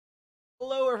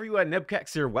Hello everyone,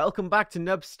 nubkeks here. Welcome back to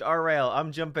Nub Star Rail.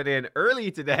 I'm jumping in early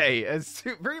today,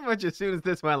 pretty much as soon as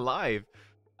this went live.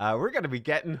 We're going to be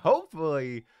getting,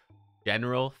 hopefully,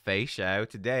 General Feixiao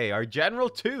today. Our General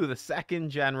 2, the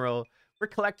second General. We're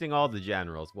collecting all the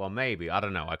Generals. Well, maybe. I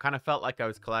don't know. I kind of felt like I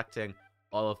was collecting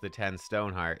all of the 10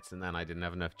 Stone Hearts, and then I didn't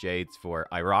have enough Jades for,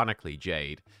 ironically,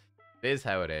 Jade. It is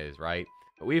how it is, right?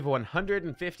 But we have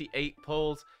 158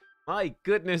 pulls. My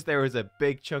goodness, there was a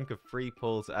big chunk of free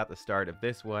pulls at the start of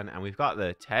this one, and we've got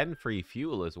the 10 free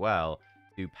fuel as well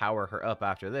to power her up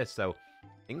after this, so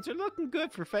things are looking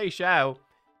good for Feixiao.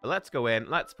 But let's go in,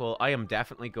 let's pull. I am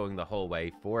definitely going the whole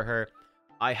way for her.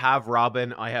 I have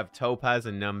Robin, I have Topaz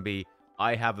and Numby,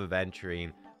 I have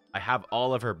Aventurine, I have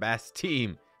all of her best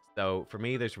team, so for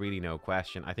me, there's really no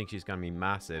question. I think she's going to be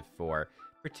massive for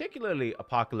particularly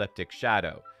Apocalyptic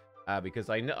Shadow. Because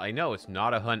I know it's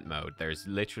not a hunt mode. There's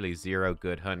literally 0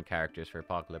 good hunt characters for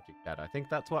Apocalyptic Shadow. I think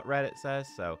that's what Reddit says,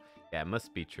 so yeah, it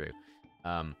must be true.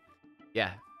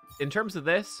 Yeah, in terms of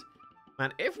this,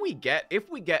 man, if we get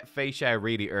Feixiao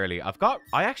really early,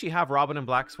 I actually have Robin and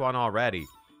Black Swan already.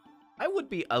 I would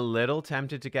be a little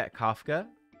tempted to get Kafka,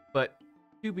 but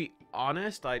to be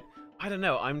honest, I don't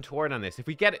know. I'm torn on this. If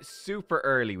we get it super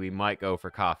early, we might go for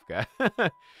Kafka.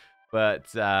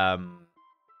 But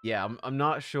yeah, I'm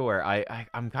not sure.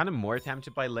 I'm kind of more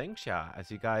tempted by Linksha. As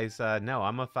you guys know,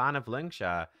 I'm a fan of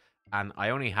Linksha, and I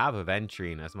only have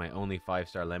Aventurine as my only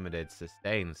 5-star limited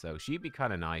sustain, so she'd be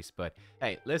kind of nice. But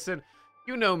hey, listen,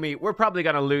 you know me. We're probably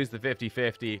going to lose the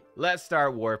 50-50. Let's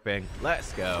start warping.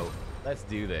 Let's go. Let's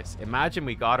do this. Imagine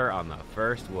we got her on the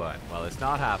first one. Well, it's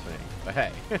not happening, but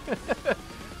hey.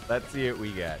 Let's see what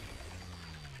we get.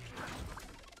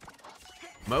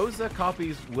 Moza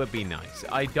copies would be nice.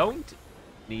 I don't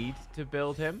need to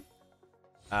build him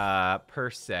per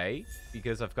se,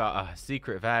 because I've got a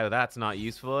secret vow. That's not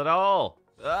useful at all.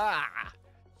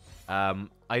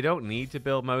 I don't need to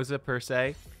build Moza per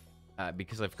se,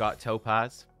 because I've got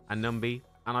Topaz and Numby,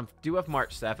 and I do have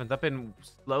March 7th. I've been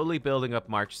slowly building up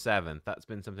March 7th. That's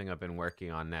been something I've been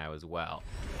working on now as well,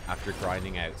 after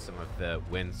grinding out some of the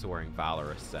Wind Soaring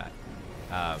Valorous set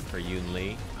for Yun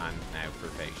Li and now for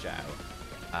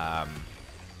Feixiao.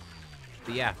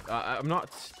 But yeah, I'm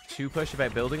not too pushed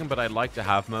about building him, but I'd like to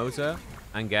have Moza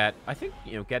and get, I think,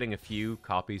 getting a few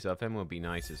copies of him would be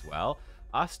nice as well.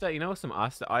 Asta, some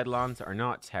Asta Eidolons are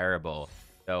not terrible,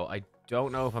 though I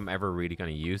don't know if I'm ever really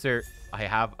going to use her. I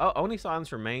have, Only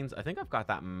Silence Remains. I think I've got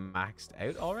that maxed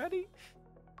out already.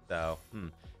 So,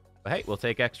 But hey, we'll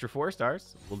take extra 4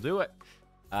 stars. We'll do it.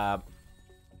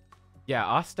 Yeah,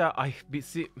 Asta,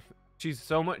 see, she's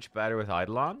so much better with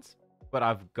Eidolons, but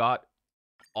I've got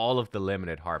all of the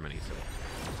limited harmony swords.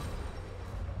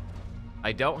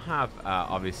 I don't have,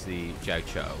 obviously, Jiao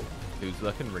Cho, who's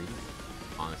looking really,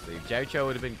 honestly. Jiao Cho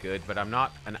would have been good, but I'm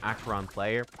not an Acheron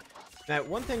player. Now,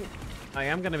 one thing I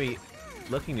am going to be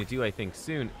looking to do, I think,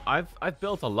 soon, I've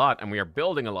built a lot, and we are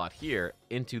building a lot here,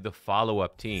 into the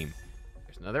follow-up team.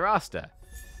 There's another Asta.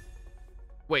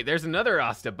 Wait, there's another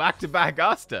Asta. Back-to-back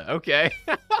Asta. Okay.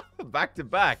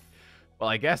 Back-to-back. Well,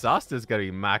 I guess Asta's going to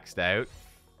be maxed out.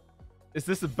 Is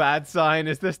this a bad sign?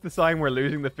 Is this the sign we're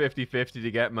losing the 50-50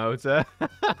 to get Moza?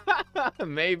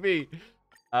 Maybe.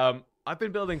 I've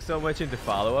been building so much into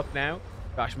follow-up now.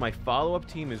 Gosh, my follow-up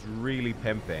team is really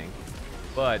pimping.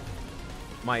 But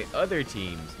my other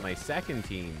teams, my second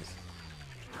teams,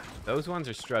 those ones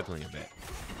are struggling a bit.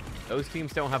 Those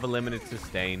teams don't have a limited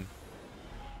sustain.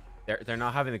 They're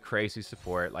not having the crazy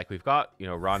support. Like we've got,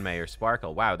 Ron May or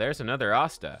Sparkle. Wow, there's another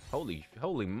Asta. Holy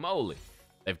moly.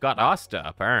 They've got Asta,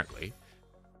 apparently.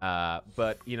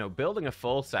 But, building a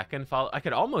full second follow... I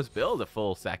could almost build a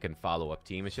full second follow-up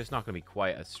team. It's just not going to be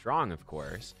quite as strong, of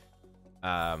course.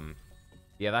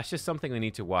 Yeah, that's just something we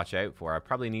need to watch out for. I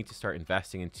probably need to start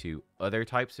investing into other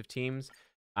types of teams.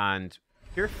 And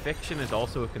pure fiction is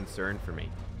also a concern for me.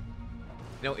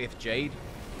 If Jade...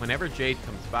 Whenever Jade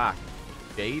comes back,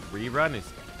 Jade rerun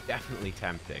is definitely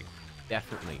tempting.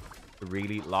 Definitely. To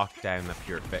really lock down the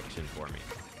pure fiction for me.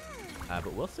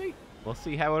 But we'll see. We'll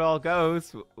see how it all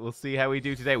goes. We'll see how we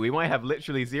do today. We might have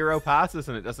literally 0 passes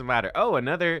and it doesn't matter. Oh,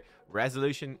 another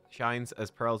Resolution shines as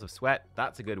Pearls of Sweat.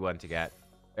 That's a good one to get.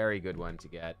 Very good one to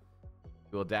get.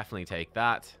 We'll definitely take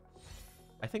that.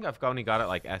 I think I've only got it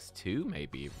like S2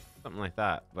 maybe. Something like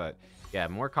that. But yeah,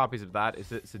 more copies of that.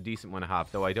 It's a decent one to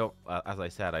have. Though I don't, as I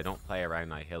said, I don't play around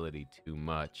Nihility too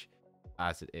much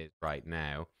as it is right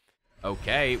now.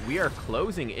 Okay, we are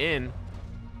closing in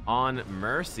on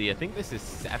Mercy. I think this is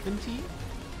 70.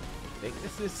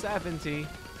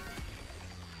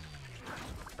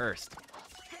 First.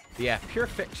 Yeah, pure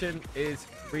fiction is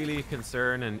really a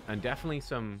concern, and definitely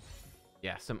some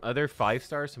Yeah, some other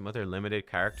 5-stars, some other limited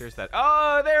characters that...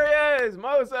 Oh, there he is!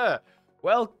 Moza!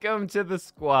 Welcome to the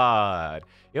squad.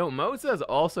 Moza's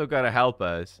also going to help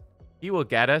us. He will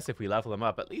get us, if we level him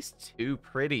up, at least 2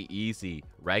 pretty easy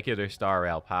regular Star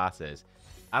Rail passes.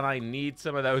 And I need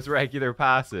some of those regular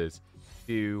passes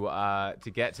to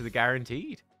get to the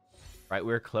guaranteed. Right,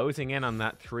 we're closing in on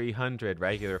that 300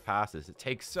 regular passes. It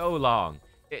takes so long.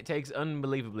 It takes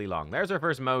unbelievably long. There's our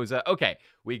first Moza. Okay,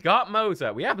 we got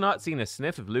Moza. We have not seen a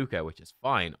sniff of Luca, which is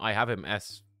fine. I have him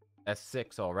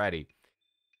S6 already.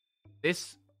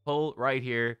 This pull right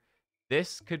here,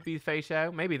 this could be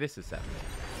Feixiao. Maybe this is 70.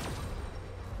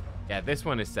 Yeah, this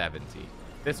one is 70.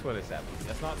 This one is 70.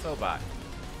 That's not so bad.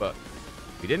 But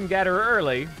we didn't get her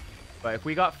early. But if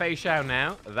we got Feixiao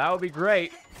now, that would be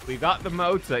great. We got the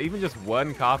Moza. Even just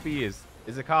one copy is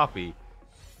a copy.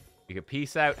 You can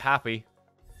peace out happy.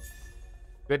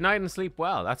 Good night and sleep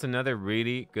well. That's another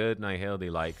really good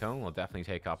Nihilde light cone. We'll definitely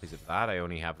take copies of that. I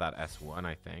only have that S1,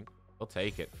 I think. We'll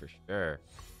take it for sure.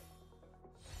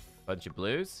 Bunch of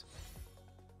blues.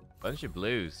 Bunch of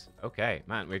blues. Okay,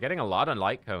 man, we're getting a lot of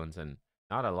light cones and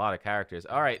not a lot of characters.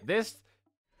 All right, this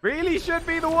really should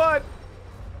be the one.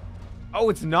 Oh,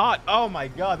 it's not. Oh my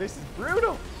god, this is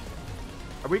brutal.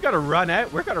 Are we gonna run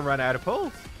out? We're gonna run out of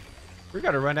pulls. We're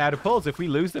gonna run out of pulls if we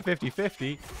lose the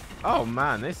 50-50. Oh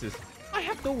man, this is... I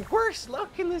have the worst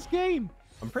luck in this game.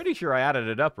 I'm pretty sure I added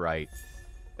it up right.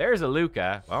 There's a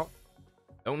Luca. Well,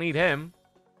 don't need him.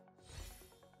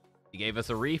 He gave us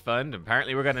a refund.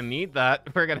 Apparently, we're going to need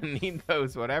that. We're going to need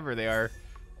those, whatever they are.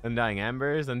 Undying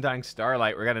Embers, Undying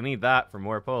Starlight. We're going to need that for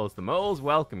more pulls. The moles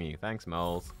welcome you. Thanks,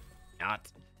 moles.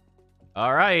 Not.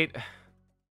 All right.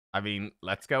 I mean,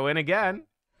 let's go in again.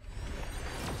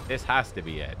 This has to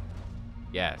be it.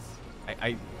 Yes.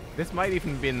 This might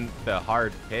even been the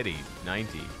hard pity.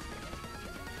 90.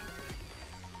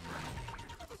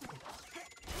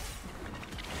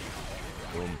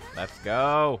 Boom. Let's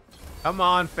go. Come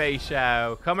on,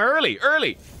 Feixiao. Come early.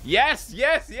 Early. Yes,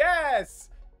 yes, yes.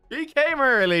 He came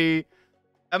early.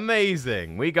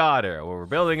 Amazing. We got her. Well, we're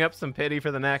building up some pity for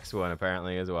the next one,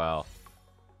 apparently, as well.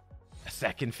 A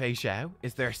second Feixiao?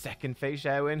 Is there a second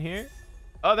Feixiao in here?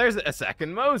 Oh, there's a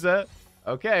second Moza.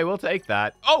 Okay, we'll take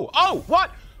that. Oh, what?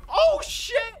 Oh,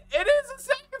 shit. It is a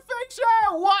second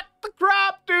Feixiao. What the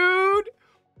crap, dude?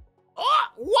 Oh,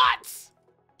 what?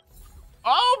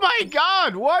 Oh my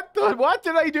god, what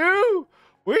did I do?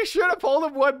 We should have pulled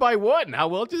him one by one. Now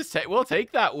we'll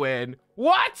take that win.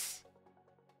 What?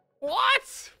 What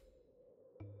just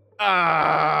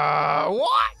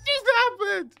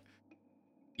happened?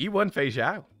 E1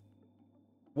 Feixiao.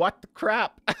 What the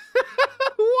crap?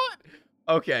 What?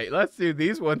 Okay, let's do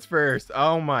these ones first.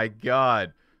 Oh my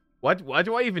god. What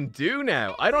do I even do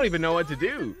now? I don't even know what to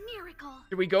do.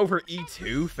 Should we go for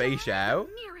E2 Feixiao?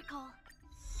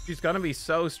 She's gonna be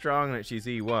so strong that she's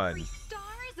E1.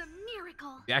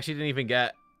 We actually didn't even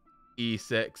get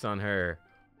E6 on her.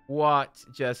 What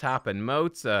just happened?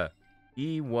 Moza,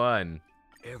 E1.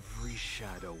 Every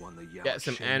shadow on the yellow Get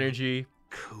some energy.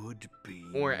 Could be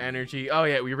More energy. Oh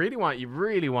yeah, you really want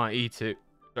E2.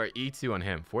 Sorry, E2 on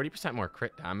him. 40% more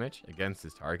crit damage against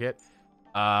his target.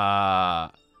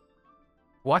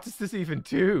 What does this even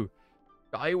do?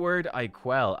 Skyward I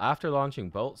Quell. After launching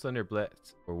Bolt, Thunder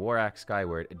Blitz, or War Axe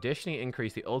Skyward, additionally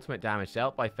increase the ultimate damage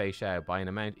dealt by Feixiao by an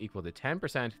amount equal to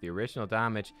 10% of the original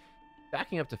damage,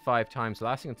 stacking up to 5 times,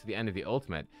 lasting until the end of the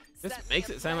ultimate. This makes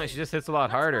it sound like she just hits a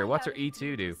lot harder. What's her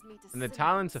E2 do? And the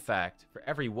Talents effect, for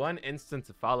every 1 instance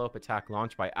of follow-up attack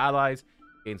launched by allies,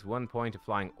 gains 1 point of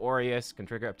Flying Aureus, can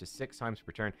trigger up to 6 times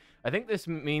per turn. I think this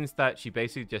means that she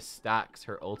basically just stacks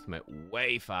her ultimate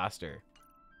way faster.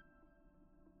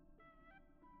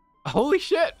 Holy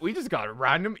shit, we just got a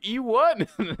random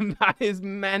E1. That is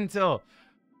mental.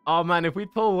 Oh man, if we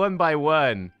pull one by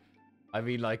one, I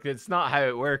mean, like, it's not how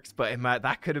it works, but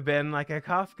that could have been like a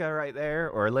Kafka right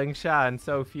there, or Ling Sha and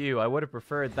so few. I would have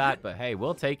preferred that, but hey,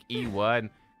 we'll take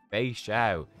E1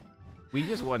 Feixiao. We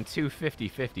just won 2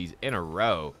 50-50s in a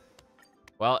row.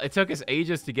 Well, it took us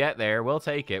ages to get there. We'll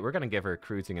take it. We're going to give her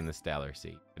cruising in the Stellar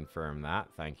seat. Confirm that.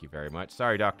 Thank you very much.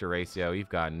 Sorry, Dr. Ratio. You've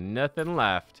got nothing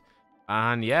left.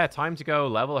 And yeah, time to go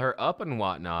level her up and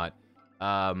whatnot.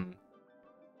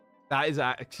 That's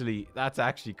actually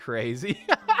crazy.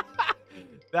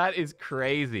 That is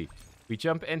crazy. We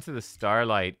jump into the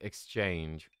Starlight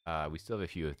Exchange. We still have a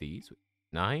few of these.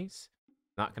 Nice.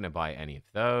 Not going to buy any of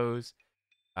those.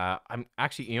 I'm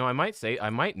actually, I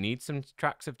might need some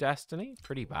Tracks of Destiny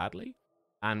pretty badly.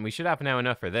 And we should have now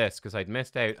enough for this, because I'd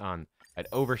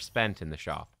overspent in the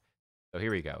shop. So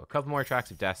here we go. A couple more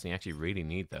Tracks of Destiny. I actually really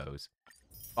need those.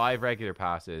 5 regular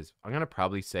passes. I'm going to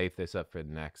probably save this up for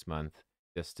the next month.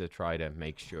 just to try to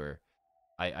make sure.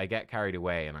 I get carried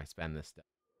away and I spend this stuff.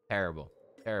 Terrible.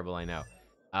 Terrible, I know.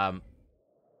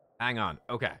 Hang on.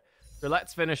 Okay. So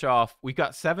let's finish off. We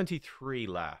got 73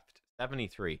 left.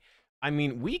 73. I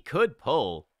mean, we could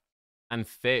pull and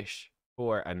fish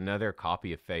for another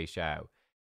copy of Feixiao.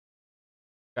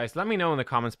 Guys, let me know in the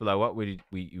comments below what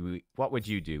would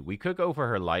you do? We could go for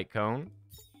her light cone.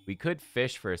 We could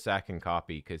fish for a second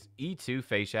copy because E2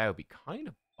 Feixiao would be kind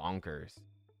of bonkers.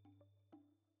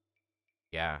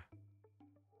 Yeah.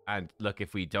 And look,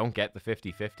 if we don't get the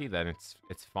 50-50, then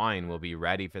it's fine. We'll be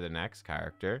ready for the next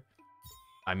character.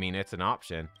 I mean, it's an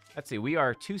option. Let's see. We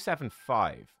are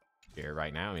 275 here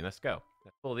right now. I mean, let's go.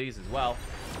 Let's pull these as well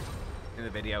in the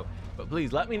video. But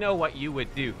please let me know what you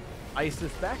would do. I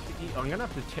suspect I'm going to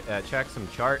have to check some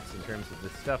charts in terms of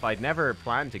this stuff. I'd never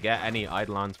planned to get any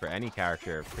Eidolons for any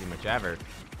character pretty much ever.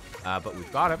 But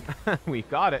we've got it. We've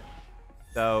got it.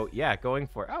 So, yeah, going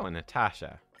for... Oh, and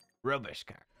Natasha. Rubbish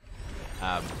character.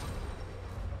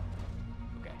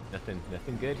 Okay,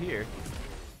 nothing good here.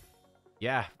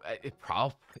 Yeah,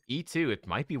 E2, it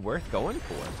might be worth going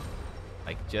for.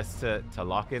 Like, just to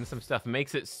lock in some stuff.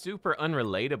 Makes it super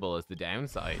unrelatable is the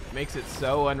downside. Makes it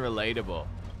so unrelatable.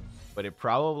 But it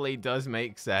probably does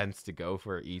make sense to go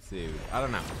for E2. I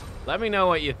don't know. Let me know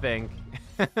what you think.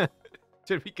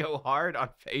 Should we go hard on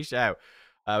Feixiao?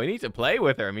 We need to play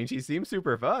with her. I mean, she seems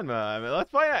super fun. I mean, let's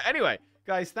play it. Anyway,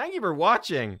 guys, thank you for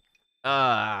watching.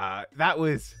 That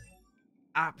was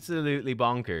absolutely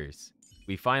bonkers.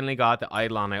 We finally got the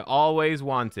Eidolon I always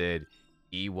wanted.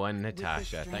 E1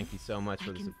 Natasha. Thank you so much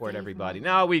for the support, everybody.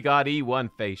 Now we got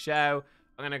E1 Feixiao.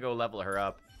 I'm gonna go level her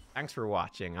up. Thanks for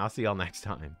watching. I'll see y'all next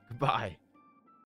time. Goodbye.